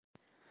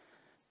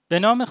به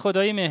نام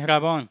خدای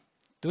مهربان.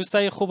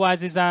 دوستای خوب و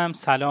عزیزم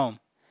سلام.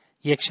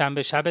 یک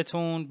شنبه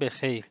شبتون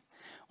بخیر.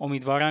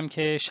 امیدوارم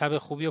که شب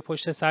خوبی و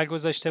پشت سر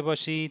گذاشته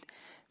باشید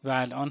و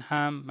الان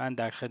هم من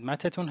در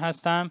خدمتتون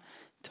هستم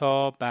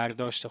تا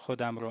برداشت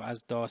خودم رو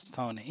از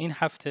داستان این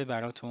هفته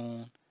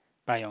براتون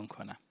بیان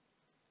کنم.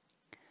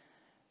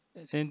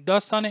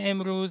 داستان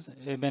امروز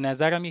به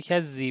نظرم یکی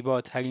از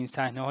زیباترین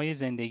صحنه‌های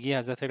زندگی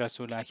حضرت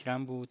رسول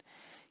اکرم بود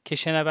که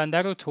شنونده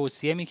رو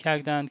توصیه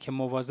می‌کردند که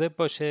مواظب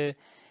باشه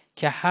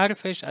که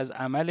حرفش از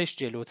عملش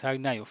جلوتر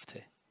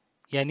نیفته.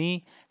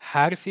 یعنی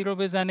حرفی رو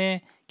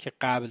بزنه که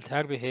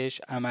قبلتر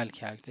بهش عمل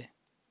کرده.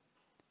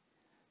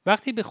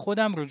 وقتی به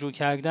خودم رجوع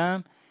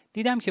کردم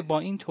دیدم که با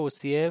این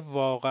توصیه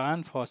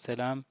واقعاً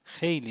فاصلم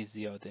خیلی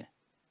زیاده.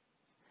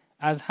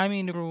 از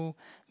همین رو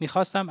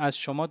میخواستم از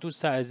شما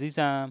دوست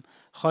عزیزم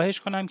خواهش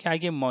کنم که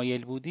اگه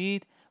مایل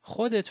بودید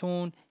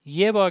خودتون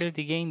یه بار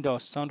دیگه این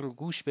داستان رو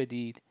گوش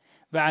بدید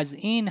و از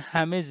این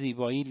همه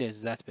زیبایی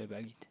لذت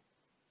ببرید.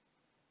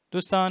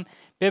 دوستان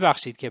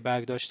ببخشید که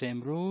برداشت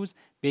امروز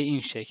به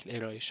این شکل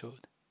ارائه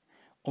شد.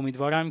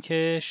 امیدوارم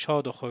که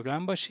شاد و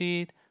خرم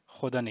باشید.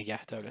 خدا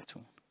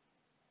نگهدارتون.